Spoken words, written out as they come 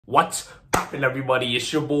What's poppin', everybody?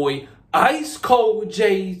 It's your boy Ice Cold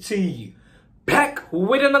JT, back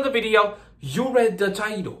with another video. You read the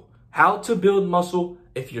title, How to Build Muscle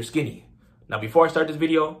If You're Skinny. Now, before I start this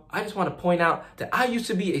video, I just want to point out that I used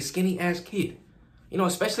to be a skinny ass kid. You know,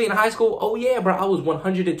 especially in high school. Oh yeah, bro, I was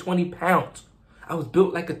 120 pounds. I was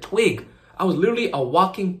built like a twig. I was literally a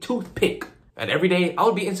walking toothpick. And every day I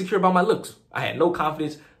would be insecure about my looks. I had no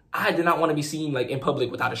confidence. I did not want to be seen like in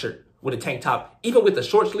public without a shirt, with a tank top. Even with a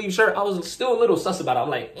short sleeve shirt, I was still a little sus about it. I'm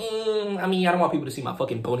like, I don't want people to see my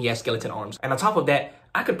fucking bony ass skeleton arms. And on top of that,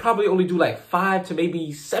 I could probably only do like 5 to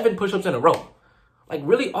maybe 7 push-ups in a row. Like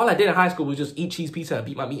really, all I did in high school was just eat cheese pizza and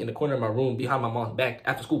beat my meat in the corner of my room behind my mom's back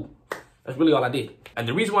after school. That's really all I did. And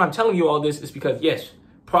the reason why I'm telling you all this is because yes,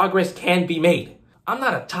 progress can be made. I'm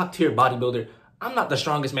not a top tier bodybuilder. I'm not the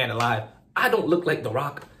strongest man alive. I don't look like The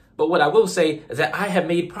Rock. But what I will say is that I have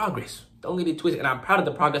made progress. Don't get it twisted, and I'm proud of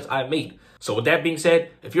the progress I've made. So with that being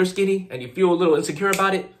said, if you're skinny and you feel a little insecure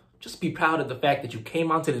about it, just be proud of the fact that you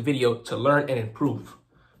came onto this video to learn and improve.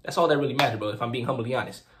 That's all that really matters, bro, if I'm being humbly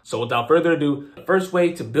honest. So without further ado, the first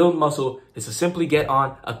way to build muscle is to simply get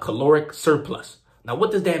on a caloric surplus. Now,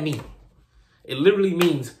 what does that mean? It literally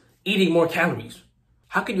means eating more calories.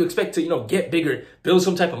 How can you expect to, get bigger, build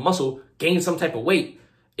some type of muscle, gain some type of weight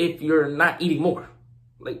if you're not eating more?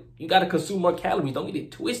 Like, you got to consume more calories. Don't get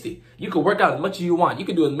it twisted. You can work out as much as you want. You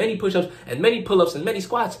can do as many push-ups and many pull-ups and many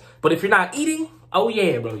squats. But if you're not eating, oh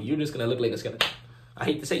yeah, bro, you're just going to look like a skeleton. I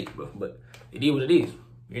hate to say it, bro, but it is what it is.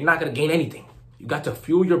 You're not going to gain anything. You got to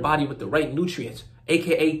fuel your body with the right nutrients,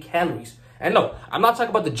 aka calories. And no, I'm not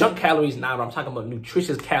talking about the junk calories now, bro. I'm talking about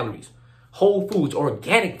nutritious calories. Whole foods,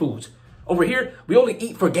 organic foods. Over here, we only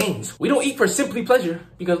eat for gains. We don't eat for simply pleasure,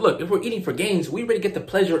 because look, if we're eating for gains, we already get the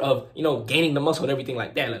pleasure of, gaining the muscle and everything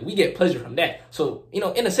like that. Like, we get pleasure from that. So, in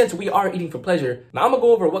a sense, we are eating for pleasure. Now, I'm gonna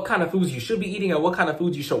go over what kind of foods you should be eating and what kind of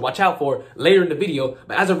foods you should watch out for later in the video.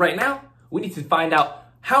 But as of right now, we need to find out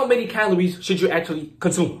how many calories should you actually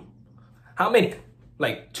consume. How many?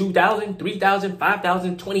 Like 2,000, 3,000,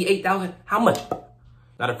 5,000, 28,000? How much?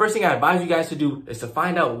 Now, the first thing I advise you guys to do is to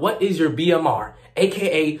find out what is your BMR,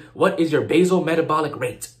 aka what is your basal metabolic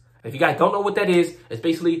rate. If you guys don't know what that is, it's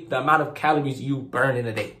basically the amount of calories you burn in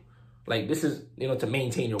a day. Like, this is, to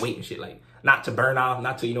maintain your weight and shit. Like, not to burn off,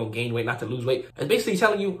 not to, gain weight, not to lose weight. It's basically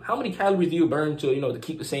telling you how many calories do you burn to, to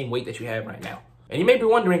keep the same weight that you have right now. And you may be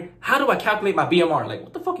wondering, how do I calculate my BMR? Like,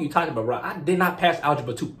 what the fuck are you talking about, bro? I did not pass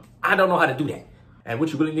Algebra 2. I don't know how to do that. And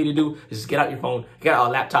what you really need to do is just get out your phone, get out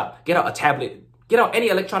a laptop, get out a tablet, get out any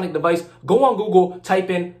electronic device, go on Google, type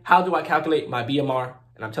in, how do I calculate my BMR?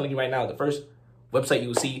 And I'm telling you right now, the first website you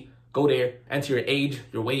will see, go there, enter your age,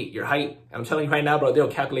 your weight, your height. And I'm telling you right now, bro, they'll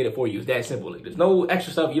calculate it for you. It's that simple. Like, there's no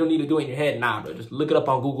extra stuff you don't need to do in your head now, bro. Just look it up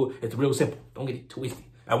on Google. It's real simple. Don't get it twisted.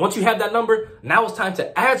 And once you have that number, now it's time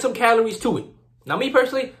to add some calories to it. Now, me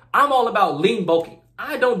personally, I'm all about lean bulking.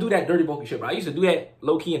 I don't do that dirty bulking shit, bro. I used to do that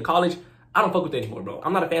low-key in college. I don't fuck with it anymore, bro.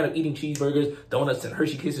 I'm not a fan of eating cheeseburgers, donuts, and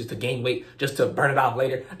Hershey Kisses to gain weight just to burn it off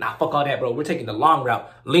later. Nah, fuck all that, bro. We're taking the long route,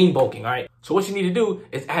 lean bulking, all right? So what you need to do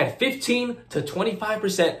is add 15 to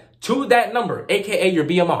 25% to that number, aka your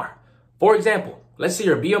BMR. For example, let's say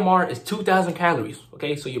your BMR is 2,000 calories,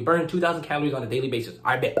 okay? So you burn 2,000 calories on a daily basis.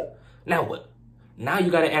 I bet. Now what? Now you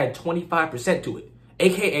gotta add 25% to it,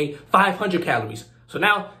 aka 500 calories. So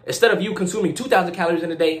now, instead of you consuming 2,000 calories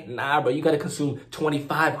in a day, nah, bro, you got to consume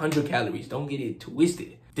 2,500 calories. Don't get it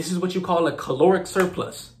twisted. This is what you call a caloric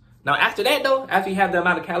surplus. Now, after that, though, after you have the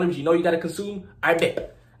amount of calories you got to consume, I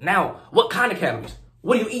bet. Now, what kind of calories?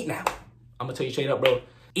 What do you eat now? I'm going to tell you straight up, bro.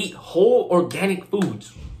 Eat whole organic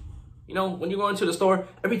foods. When you go into the store,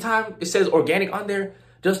 every time it says organic on there,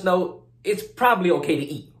 just know it's probably okay to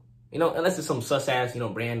eat. Unless it's some sus-ass,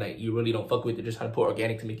 brand that you really don't fuck with. They're just trying to put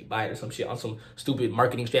organic to make you buy it or some shit on some stupid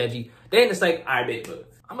marketing strategy. Then it's like, all right, babe, but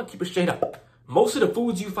I'm going to keep it straight up. Most of the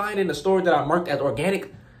foods you find in the store that are marked as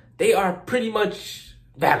organic, they are pretty much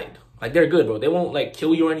valid. Like, they're good, bro. They won't, like,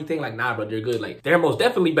 kill you or anything. Like, nah, bro, they're good. Like, they're most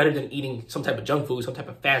definitely better than eating some type of junk food, some type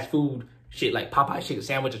of fast food shit like Popeye chicken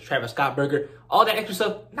sandwich or Travis Scott burger. All that extra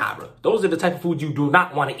stuff, nah, bro. Those are the type of food you do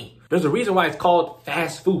not want to eat. There's a reason why it's called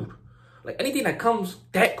fast food. Like, anything that comes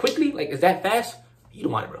that quickly, like, is that fast, you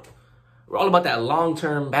don't want it, bro. We're all about that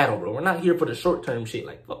long-term battle, bro. We're not here for the short-term shit.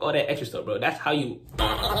 Like, fuck all that extra stuff, bro. That's how you...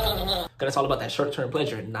 Because it's all about that short-term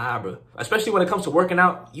pleasure. Nah, bro. Especially when it comes to working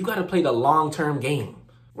out, you got to play the long-term game.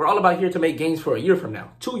 We're all about here to make gains for a year from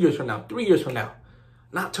now, 2 years from now, 3 years from now.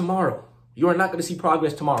 Not tomorrow. You are not going to see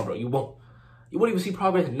progress tomorrow, bro. You won't. You won't even see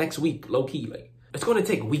progress next week, low-key. Like, it's going to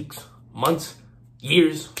take weeks, months,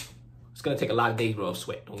 years, It's going to take a lot of days, bro, of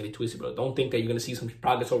sweat. Don't get it twisted, bro. Don't think that you're going to see some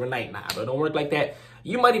progress overnight. Nah, bro. Don't work like that.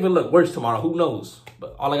 You might even look worse tomorrow. Who knows?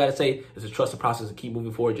 But all I got to say is to trust the process and keep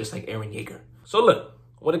moving forward just like Aaron Yeager. So look,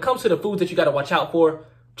 when it comes to the foods that you got to watch out for,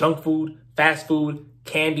 junk food, fast food,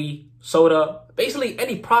 candy, soda, basically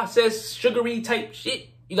any processed, sugary type shit,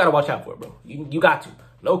 you got to watch out for it, bro. You got to.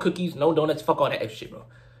 No cookies, no donuts, fuck all that extra shit, bro.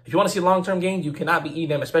 If you want to see long-term gains, you cannot be eating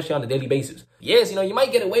them, especially on a daily basis. Yes, you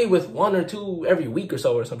might get away with 1 or 2 every week or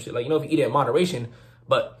so or some shit. Like, if you eat it in moderation.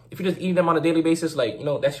 But if you're just eating them on a daily basis, like,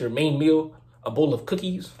 that's your main meal, a bowl of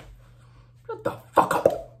cookies, shut the fuck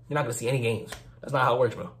up. You're not going to see any gains. That's not how it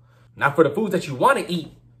works, bro. Now, for the foods that you want to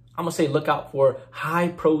eat, I'm going to say look out for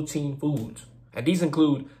high-protein foods. And these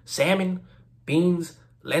include salmon, beans,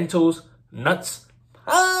 lentils, nuts,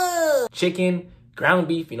 chicken, ground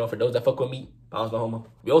beef, for those that fuck with meat. Pause no homo.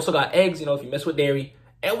 We also got eggs, if you mess with dairy.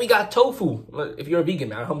 And we got tofu. If you're a vegan,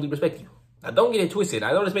 man, I humbly respect you. Now, don't get it twisted.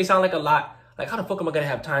 I know this may sound like a lot. Like, how the fuck am I going to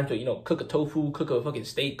have time to, cook a tofu, cook a fucking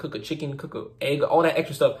steak, cook a chicken, cook a egg, all that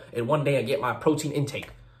extra stuff in one day and get my protein intake?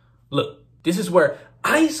 Look, this is where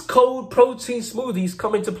ice cold protein smoothies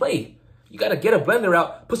come into play. You got to get a blender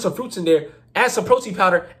out, put some fruits in there, add some protein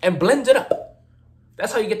powder, and blend it up.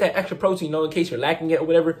 That's how you get that extra protein, in case you're lacking it or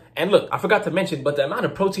whatever. And look, I forgot to mention, but the amount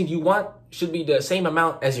of protein you want should be the same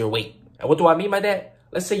amount as your weight. And what do I mean by that?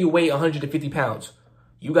 Let's say you weigh 150 pounds.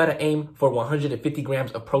 You got to aim for 150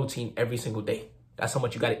 grams of protein every single day. That's how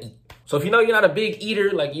much you got to eat. So if you're not a big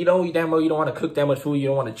eater, like you don't want to cook that much food, you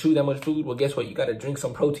don't want to chew that much food, well, guess what? You got to drink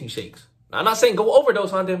some protein shakes. Now, I'm not saying go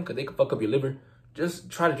overdose on them because they could fuck up your liver. Just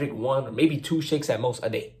try to drink 1 or maybe 2 shakes at most a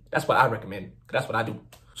day. That's what I recommend. That's what I do.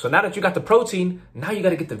 So now that you got the protein, now you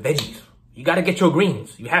got to get the veggies. You got to get your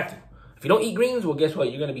greens. You have to. If you don't eat greens, well, guess what?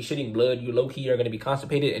 You're going to be shitting blood. You low-key are going to be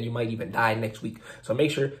constipated, and you might even die next week. So make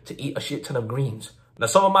sure to eat a shit ton of greens. Now,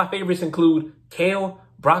 some of my favorites include kale,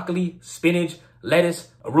 broccoli, spinach, lettuce,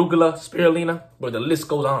 arugula, spirulina, where the list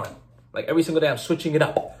goes on. Like, every single day, I'm switching it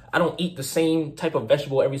up. I don't eat the same type of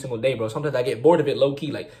vegetable every single day, bro. Sometimes I get bored of it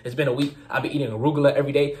low-key. Like, it's been a week. I've been eating arugula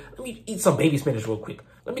every day. Let me eat some baby spinach real quick.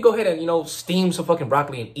 Let me go ahead and, steam some fucking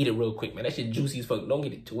broccoli and eat it real quick, man. That shit juicy as fuck. Don't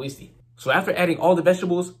get it twisty. So after adding all the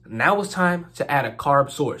vegetables, now it's time to add a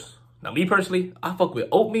carb source. Now, me personally, I fuck with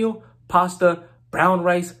oatmeal, pasta, brown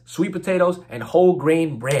rice, sweet potatoes, and whole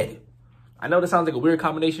grain bread. I know that sounds like a weird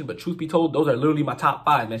combination, but truth be told, those are literally my top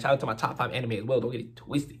 5, man. Shout out to my top 5 anime as well. Don't get it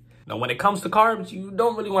twisted. Now, when it comes to carbs, you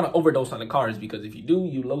don't really want to overdose on the carbs because if you do,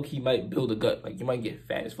 you low-key might build a gut. Like, you might get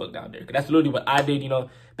fat as fuck down there. Because that's literally what I did,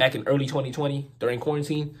 back in early 2020 during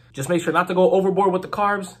quarantine. Just make sure not to go overboard with the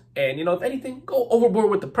carbs. And, if anything, go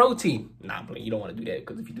overboard with the protein. Nah, but you don't want to do that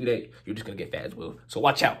because if you do that, you're just going to get fat as well. So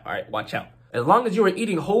watch out, all right? Watch out. As long as you are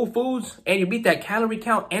eating whole foods and you beat that calorie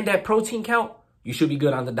count and that protein count, you should be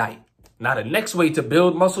good on the diet. Now, the next way to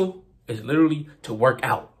build muscle is literally to work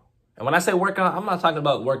out. And when I say workout, I'm not talking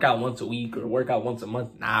about workout once a week or workout once a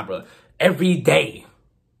month. Nah, bro. Every day.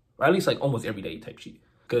 Or at least like almost every day type shit.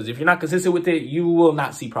 Because if you're not consistent with it, you will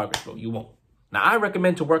not see progress, bro. You won't. Now, I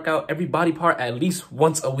recommend to work out every body part at least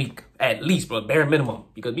once a week. At least, bro. Bare minimum.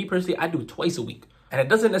 Because me personally, I do twice a week. And it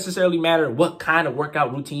doesn't necessarily matter what kind of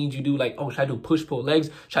workout routines you do. Like, oh, should I do push-pull legs?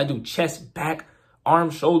 Should I do chest, back, arm,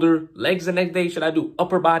 shoulder, legs the next day? Should I do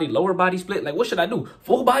upper body, lower body split? Like, what should I do?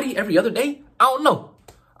 Full body every other day? I don't know.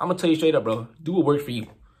 I'm going to tell you straight up, bro. Do what works for you.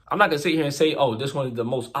 I'm not going to sit here and say, oh, this one is the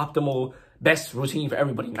most optimal, best routine for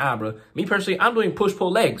everybody. Nah, bro. Me personally, I'm doing push-pull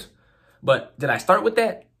legs. But did I start with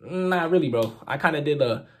that? Not really, bro. I kind of did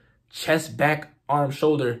a chest, back, arm,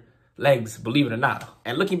 shoulder, legs, believe it or not.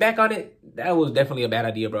 And looking back on it, that was definitely a bad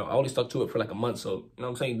idea, bro. I only stuck to it for like a month. So, you know what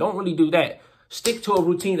I'm saying? Don't really do that. Stick to a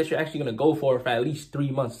routine that you're actually going to go for at least 3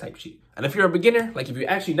 months type shit. And if you're a beginner, like if you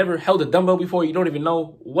actually never held a dumbbell before, you don't even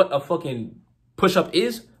know what a fucking push-up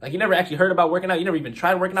is, like you never actually heard about working out, you never even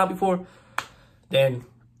tried working out before, then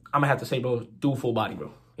I'm gonna have to say, bro, do full body,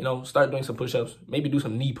 bro. Start doing some push-ups, maybe do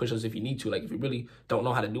some knee push-ups if you need to. Like if you really don't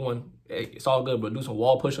know how to do one, it's all good, but do some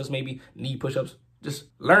wall push-ups, maybe knee push-ups. Just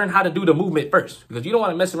learn how to do the movement first, because you don't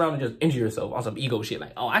want to mess around and just injure yourself on some ego shit.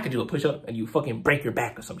 Like, oh, I could do a push-up and you fucking break your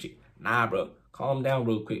back or some shit. Nah, bro, calm down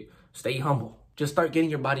real quick. Stay humble. Just start getting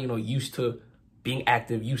your body, used to being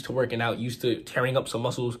active, used to working out, used to tearing up some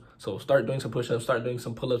muscles. So start doing some push-ups, start doing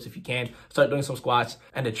some pull-ups if you can, start doing some squats.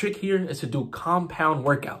 And the trick here is to do compound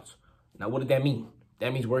workouts. Now, what did that mean?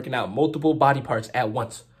 That means working out multiple body parts at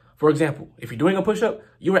once. For example, if you're doing a push-up,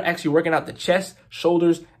 you are actually working out the chest,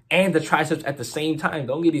 shoulders, and the triceps at the same time.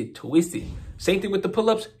 Don't get it twisted. Same thing with the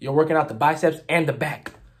pull-ups. You're working out the biceps and the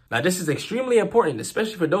back. Now, this is extremely important,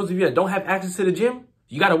 especially for those of you that don't have access to the gym.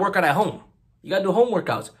 You got to work out at home. You got to do home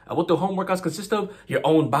workouts. And what the home workouts consist of? Your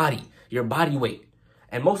own body, your body weight.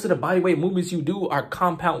 And most of the bodyweight movements you do are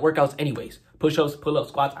compound workouts anyways. Push-ups, pull-ups,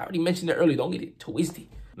 squats. I already mentioned it earlier. Don't get it twisted.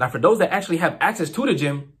 Now, for those that actually have access to the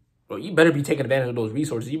gym, bro, you better be taking advantage of those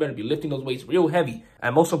resources. You better be lifting those weights real heavy.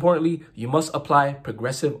 And most importantly, you must apply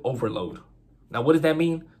progressive overload. Now, what does that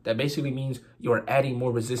mean? That basically means you are adding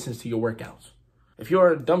more resistance to your workouts. If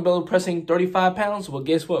you're dumbbell pressing 35 pounds, well,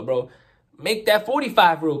 guess what, bro? Make that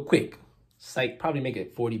 45 real quick. Psych, probably make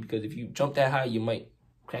it 40 because if you jump that high, you might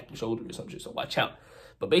crack your shoulder or something, so watch out.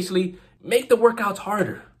 But basically, make the workouts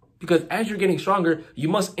harder because as you're getting stronger, you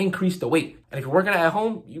must increase the weight. And if you're working out at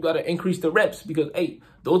home, you got to increase the reps because, hey,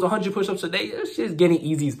 those 100 push-ups a day, that shit's getting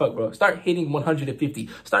easy as fuck, bro. Start hitting 150.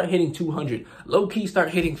 Start hitting 200. Low-key, start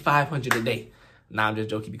hitting 500 a day. Nah, I'm just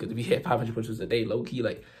joking because if you hit 500 push-ups a day, low-key,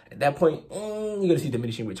 like, at that point, you're going to see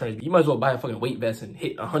diminishing returns. You might as well buy a fucking weight vest and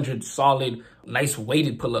hit 100 solid, nice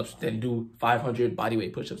weighted pull-ups than do 500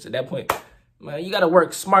 bodyweight push-ups. At that point, man, you got to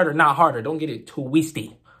work smarter, not harder. Don't get it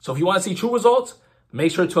twisted. So if you want to see true results,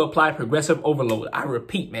 make sure to apply progressive overload. I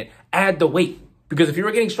repeat, man, add the weight. Because if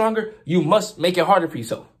you're getting stronger, you must make it harder for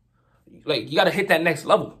yourself. Like, you got to hit that next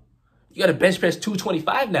level. You got to bench press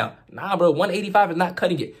 225 now. Nah, bro, 185 is not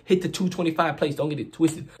cutting it. Hit the 225 place. Don't get it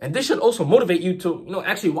twisted. And this should also motivate you to,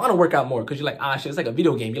 actually want to work out more because you're like, shit, it's like a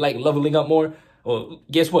video game. You like leveling up more. Well,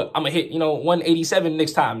 guess what? I'm going to hit, 187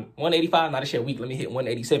 next time. 185, not a shit week. Let me hit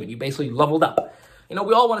 187. You basically leveled up. We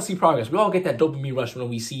all want to see progress. We all get that dopamine rush when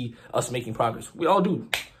we see us making progress. We all do.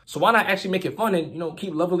 So why not actually make it fun and,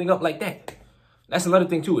 keep leveling up like that? That's another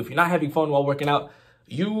thing, too. If you're not having fun while working out,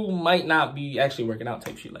 you might not be actually working out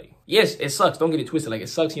type shit. Like, yes, it sucks. Don't get it twisted. Like, it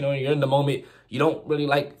sucks, you're in the moment. You don't really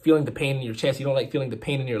like feeling the pain in your chest. You don't like feeling the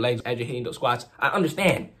pain in your legs as you're hitting those squats. I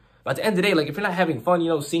understand. But at the end of the day, like, if you're not having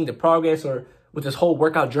fun, seeing the progress or with this whole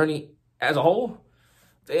workout journey as a whole,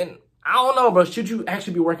 then I don't know, bro. Should you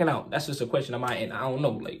actually be working out? That's just a question on my end. I don't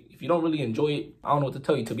know. Like, if you don't really enjoy it, I don't know what to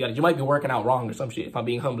tell you, to be honest. You might be working out wrong or some shit, if I'm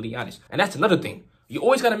being humbly honest. And that's another thing. You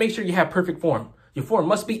always got to make sure you have perfect form. Your form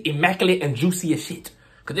must be immaculate and juicy as shit.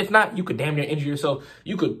 Because if not, you could damn near injure yourself.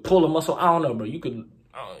 You could pull a muscle. I don't know, bro. You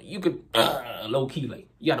could low-key, like,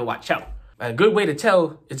 you got to watch out. And a good way to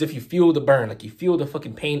tell is if you feel the burn, like you feel the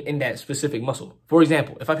fucking pain in that specific muscle. For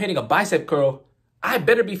example, if I'm hitting a bicep curl, I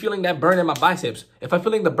better be feeling that burn in my biceps. If I'm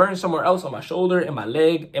feeling the burn somewhere else on my shoulder, in my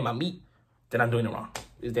leg, in my meat, then I'm doing it wrong.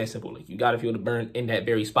 It's that simple. Like, you got to feel the burn in that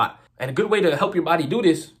very spot. And a good way to help your body do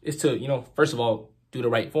this is to, first of all, do the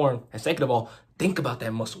right form. And second of all, think about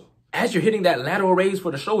that muscle. As you're hitting that lateral raise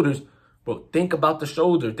for the shoulders, bro, think about the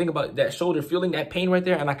shoulder. Think about that shoulder, feeling that pain right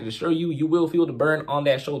there. And I can assure you, you will feel the burn on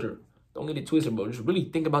that shoulder. Don't get it twisted, bro. Just really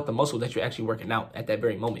think about the muscle that you're actually working out at that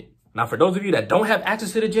very moment. Now, for those of you that don't have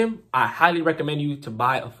access to the gym, I highly recommend you to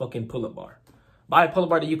buy a fucking pull-up bar. Buy a pull-up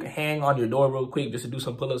bar that you can hang on your door real quick just to do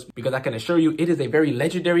some pull-ups, because I can assure you it is a very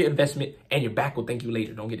legendary investment and your back will thank you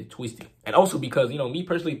later. Don't get it twisted. And also because, me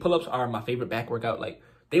personally, pull-ups are my favorite back workout. Like,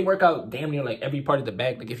 they work out damn near like every part of the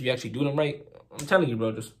back. Like, if you actually do them right, I'm telling you,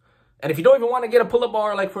 bro. And if you don't even want to get a pull-up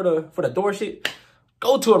bar like for the door shit,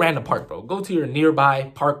 go to a random park, bro. Go to your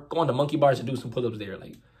nearby park, go on the monkey bars and do some pull-ups there.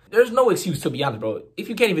 Like, there's no excuse, to be honest, bro. If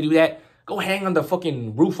you can't even do that, go hang on the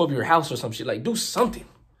fucking roof of your house or some shit. Like, do something.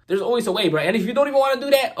 There's always a way, bro. And if you don't even want to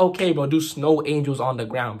do that, okay, bro, do snow angels on the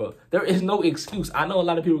ground, bro. There is no excuse. I know a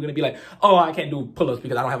lot of people are going to be like, oh, I can't do pull-ups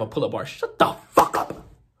because I don't have a pull-up bar. Shut the fuck up.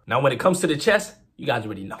 Now, when it comes to the chest, you guys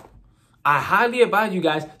already know. I highly advise you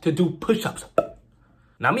guys to do push-ups.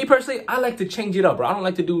 Now, me personally, I like to change it up, bro. I don't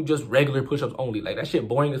like to do just regular push-ups only. Like, that shit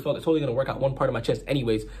boring as fuck. It's totally going to work out one part of my chest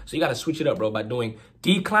anyways. So you got to switch it up, bro, by doing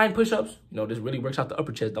decline push-ups. This really works out the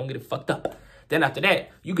upper chest. Don't get it fucked up. Then after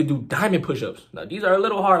that, you could do diamond push-ups. Now, these are a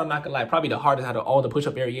little hard, I'm not going to lie. Probably the hardest out of all the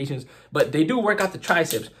push-up variations. But they do work out the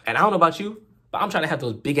triceps. And I don't know about you, but I'm trying to have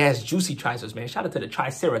those big-ass juicy triceps, man. Shout out to the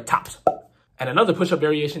triceratops. And another push-up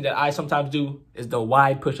variation that I sometimes do is the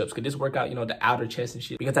wide push-ups. Because this work out, the outer chest and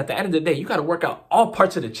shit. Because at the end of the day, you got to work out all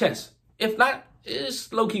parts of the chest. If not,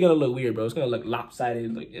 it's low-key going to look weird, bro. It's going to look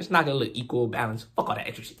lopsided. Like, it's not going to look equal, balanced. Fuck all that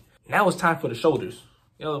extra shit. Now it's time for the shoulders.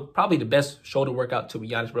 Probably the best shoulder workout, to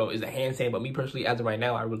be honest, bro, is the handstand. But me personally, as of right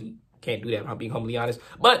now, I really can't do that, if I'm being humbly honest.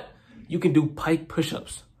 But you can do pike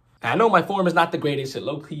push-ups. I know my form is not the greatest. It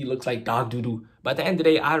low-key looks like dog doo-doo. But at the end of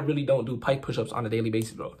the day, I really don't do pike push-ups on a daily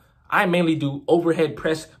basis, bro. I mainly do overhead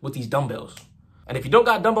press with these dumbbells. And if you don't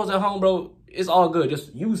got dumbbells at home, bro, it's all good.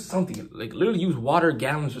 Just use something. Like, literally use water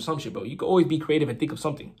gallons or some shit, bro. You can always be creative and think of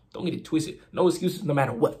something. Don't get it twisted. No excuses no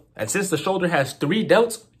matter what. And since the shoulder has 3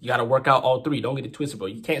 delts, you got to work out all 3. Don't get it twisted, bro.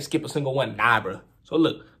 You can't skip a single one. Nah, bro. So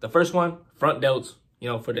look, the first one, front delts,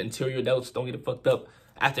 for the interior delts. Don't get it fucked up.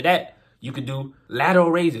 After that, You could do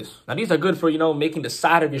lateral raises. Now, these are good for, you know, making the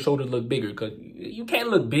side of your shoulders look bigger, because you can't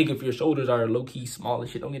look big if your shoulders are low-key small and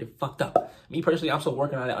shit. Don't get it fucked up. Me, personally, I'm still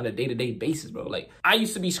working on it on a day-to-day basis, bro. Like, I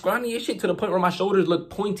used to be scrawny as shit to the point where my shoulders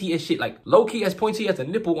look pointy as shit. Like, low-key as pointy as a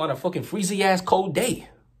nipple on a fucking freezing-ass cold day.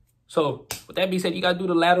 So, with that being said, you gotta do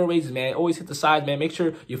the lateral raises, man. Always hit the sides, man. Make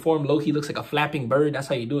sure your form low-key looks like a flapping bird. That's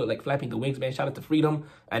how you do it, like flapping the wings, man. Shout out to Freedom.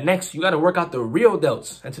 And next, you gotta work out the real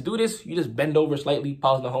delts. And to do this, you just bend over slightly,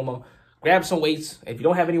 pause the homo, grab some weights. If you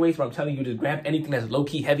don't have any weights, but I'm telling you, just grab anything that's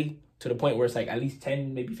low-key heavy to the point where it's like at least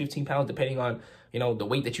 10, maybe 15 pounds, depending on, you know, the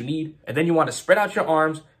weight that you need. And then you want to spread out your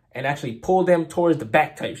arms and actually pull them towards the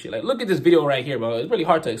back type shit. Like, look at this video right here, bro. It's really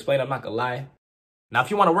hard to explain. I'm not gonna lie. Now, if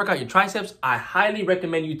you want to work out your triceps, I highly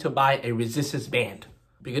recommend you to buy a resistance band,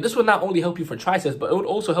 because this will not only help you for triceps, but it would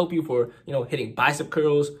also help you for, you know, hitting bicep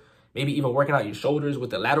curls, maybe even working out your shoulders with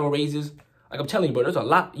the lateral raises. Like I'm telling you, bro, there's a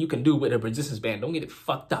lot you can do with a resistance band. Don't get it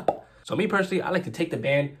fucked up. So me personally, I like to take the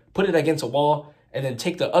band, put it against a wall, and then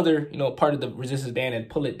take the other, you know, part of the resistance band and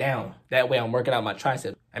pull it down. That way I'm working out my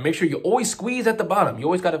triceps. And make sure you always squeeze at the bottom. You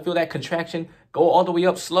always got to feel that contraction. Go all the way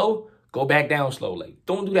up slow. Go back down slow. Like,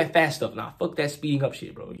 don't do that fast stuff. Nah, fuck that speeding up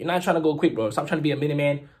shit, bro. You're not trying to go quick, bro. Stop trying to be a mini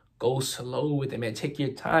man. Go slow with it, man. Take your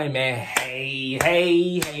time, man.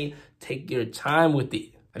 Hey. Take your time with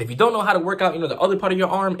it. And if you don't know how to work out, you know, the other part of your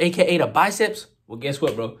arm, aka the biceps, well, guess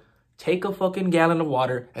what, bro? Take a fucking gallon of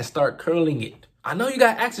water and start curling it. I know you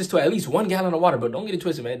got access to at least 1 gallon of water, but don't get it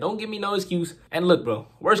twisted, man. Don't give me no excuse. And look, bro,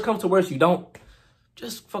 worst comes to worst, you don't.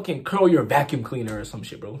 Just fucking curl your vacuum cleaner or some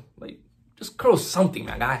shit, bro. Like, just curl something,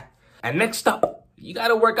 my guy. And next up, you got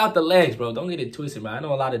to work out the legs, bro. Don't get it twisted, man. I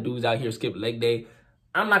know a lot of dudes out here skip leg day.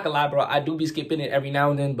 I'm not gonna lie, bro. I do be skipping it every now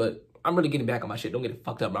and then, but I'm really getting back on my shit. Don't get it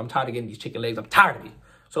fucked up, bro. I'm tired of getting these chicken legs. I'm tired of it.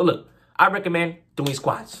 So look, I recommend doing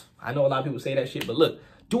squats. I know a lot of people say that shit, but look,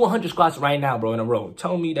 do 100 squats right now, bro, in a row.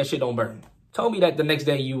 Tell me that shit don't burn. Tell me that the next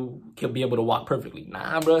day you can be able to walk perfectly.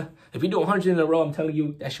 Nah, bro. If you do 100 in a row, I'm telling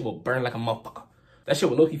you, that shit will burn like a motherfucker. That shit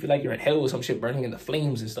will look, you feel like you're in hell or some shit burning in the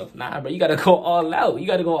flames and stuff. Nah, bro, you gotta go all out. You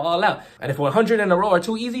gotta go all out. And if 100 in a row are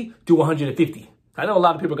too easy, do 150. I know a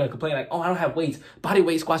lot of people are gonna complain like, oh, I don't have weights. Body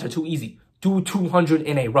weight squats are too easy. Do 200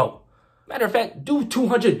 in a row. Matter of fact, do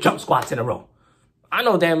 200 jump squats in a row. I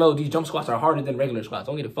know damn well these jump squats are harder than regular squats.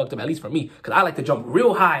 Don't get it fucked up, at least for me. Because I like to jump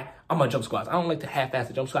real high on my jump squats. I don't like to half-ass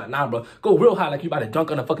the jump squat. Nah, bro. Go real high like you about to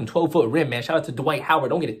dunk on a fucking 12-foot rim, man. Shout out to Dwight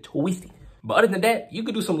Howard. Don't get it twisted. But other than that, you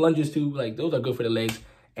could do some lunges too. Like, those are good for the legs.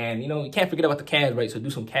 And, you know, you can't forget about the calves, right? So do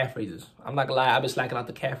some calf raises. I'm not gonna lie, I've been slacking out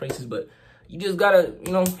the calf raises, but you just gotta,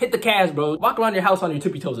 you know, hit the calves, bro. Walk around your house on your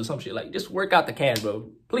tippy toes or some shit. Like, just work out the calves, bro.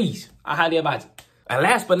 Please. I highly advise it. And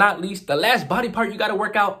last but not least, the last body part you gotta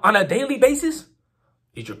work out on a daily basis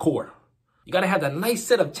is your core. You gotta have that nice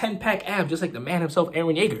set of 10-pack abs, just like the man himself,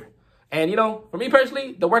 Aaron Yeager. And, you know, for me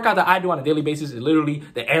personally, the workout that I do on a daily basis is literally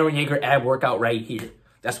the Aaron Yeager ab workout right here.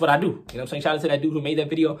 That's what I do. You know what I'm saying? Shout out to that dude who made that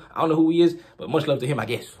video. I don't know who he is, but much love to him, I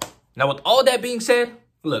guess. Now, with all that being said,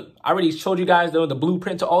 look, I already showed you guys the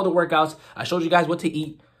blueprint to all the workouts. I showed you guys what to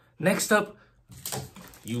eat. Next up,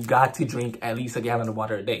 you got to drink at least a gallon of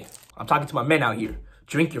water a day. I'm talking to my men out here.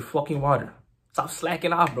 Drink your fucking water. Stop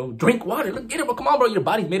slacking off, bro. Drink water. Look, get it, bro. Come on, bro. Your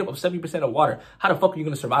body's made up of 70% of water. How the fuck are you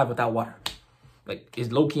going to survive without water? Like,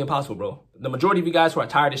 it's low-key impossible, bro. The majority of you guys who are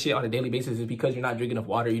tired of shit on a daily basis is because you're not drinking enough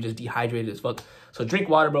water. You're just dehydrated as fuck. So drink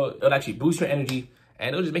water, bro. It'll actually boost your energy. And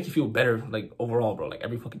it'll just make you feel better, like, overall, bro. Like,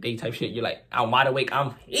 every fucking day type shit. You're like, I'm wide awake.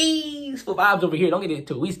 I'm peaceful vibes over here. Don't get it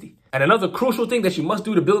twisted. And another crucial thing that you must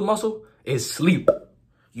do to build muscle is sleep.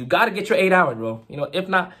 You got to get your 8 hours, bro. You know, if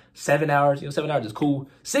not, 7 hours. You know, 7 hours is cool.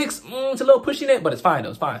 6, it's a little pushing it, but it's fine, though.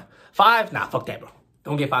 It's fine. 5, nah, fuck that, bro.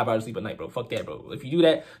 Don't get 5 hours sleep at night, bro. Fuck that, bro. If you do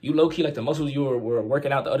that, you low-key, like the muscles you were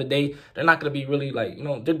working out the other day, they're not going to be really, like, you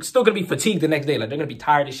know, they're still going to be fatigued the next day. Like, they're going to be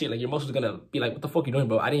tired as shit. Like, your muscles are going to be like, what the fuck you doing,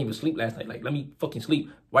 bro? I didn't even sleep last night. Like, let me fucking sleep.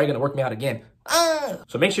 Why are you going to work me out again?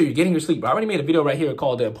 So make sure you're getting your sleep, bro. I already made a video right here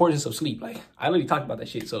called The Importance of Sleep. Like, I literally talked about that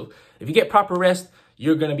shit. So if you get proper rest,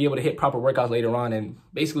 you're going to be able to hit proper workouts later on. And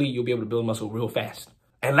basically, you'll be able to build muscle real fast.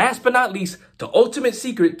 And last but not least, the ultimate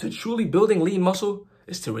secret to truly building lean muscle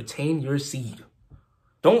is to retain your seed.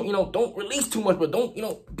 Don't, you know, don't release too much, but don't, you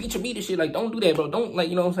know, beat your meat and shit. Like, don't do that, bro. Don't, like,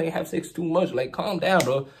 you know what I'm saying, have sex too much. Like, calm down,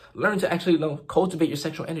 bro. Learn to actually, you know, cultivate your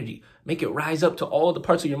sexual energy. Make it rise up to all the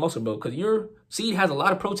parts of your muscle, bro. Because your seed has a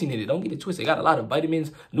lot of protein in it. Don't get it twisted. It got a lot of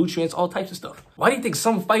vitamins, nutrients, all types of stuff. Why do you think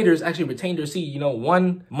some fighters actually retain their seed, you know,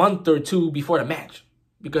 1 month or 2 before the match?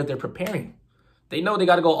 Because they're preparing. They know they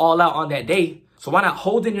got to go all out on that day. So why not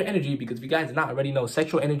hold in your energy? Because if you guys did not already know,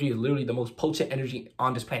 sexual energy is literally the most potent energy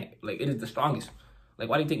on this planet. Like, it is the strongest. Like,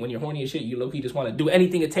 why do you think when you're horny as shit, you low-key just want to do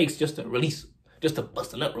anything it takes just to release, just to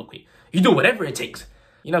bust a nut real quick? You do whatever it takes.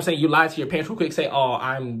 You know what I'm saying? You lie to your parents real quick, say, oh,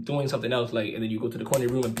 I'm doing something else, like, and then you go to the corner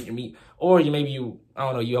of your room and beat your meat. Or I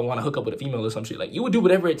don't know, you want to hook up with a female or some shit. Like, you would do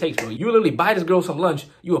whatever it takes, bro. You would literally buy this girl some lunch.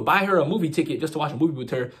 You would buy her a movie ticket just to watch a movie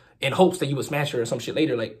with her in hopes that you would smash her or some shit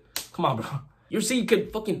later. Like, come on, bro. Your seed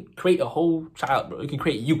could fucking create a whole child, bro. It can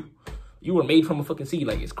create you. You were made from a fucking seed.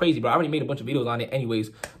 Like, it's crazy, bro. I already made a bunch of videos on it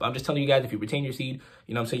anyways. But I'm just telling you guys, if you retain your seed,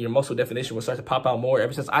 you know what I'm saying, your muscle definition will start to pop out more.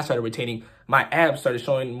 Ever since I started retaining, my abs started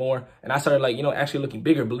showing more. And I started, like, you know, actually looking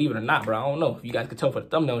bigger, believe it or not, bro. I don't know if you guys could tell for the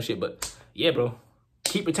thumbnail and shit. But, yeah, bro.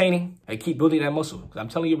 Keep retaining and keep building that muscle. Because I'm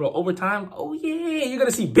telling you, bro, over time, oh, yeah, you're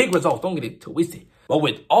going to see big results. Don't get it twisted. But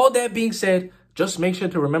with all that being said, just make sure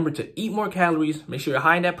to remember to eat more calories. Make sure you're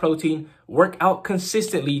high in that protein. Work out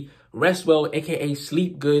consistently. Rest well, a.k.a.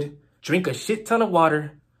 sleep good. Drink a shit ton of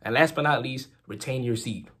water, and last but not least, retain your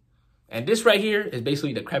seed. And this right here is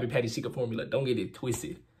basically the Krabby Patty secret formula. Don't get it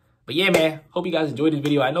twisted. But yeah, man, hope you guys enjoyed this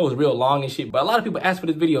video. I know it's real long and shit, but a lot of people asked for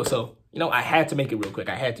this video, so, you know, I had to make it real quick.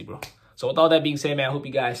 I had to, bro. So with all that being said, man, I hope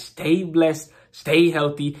you guys stay blessed, stay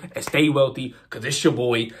healthy, and stay wealthy, because it's your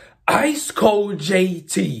boy, Ice Cold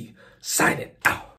JT, signing out.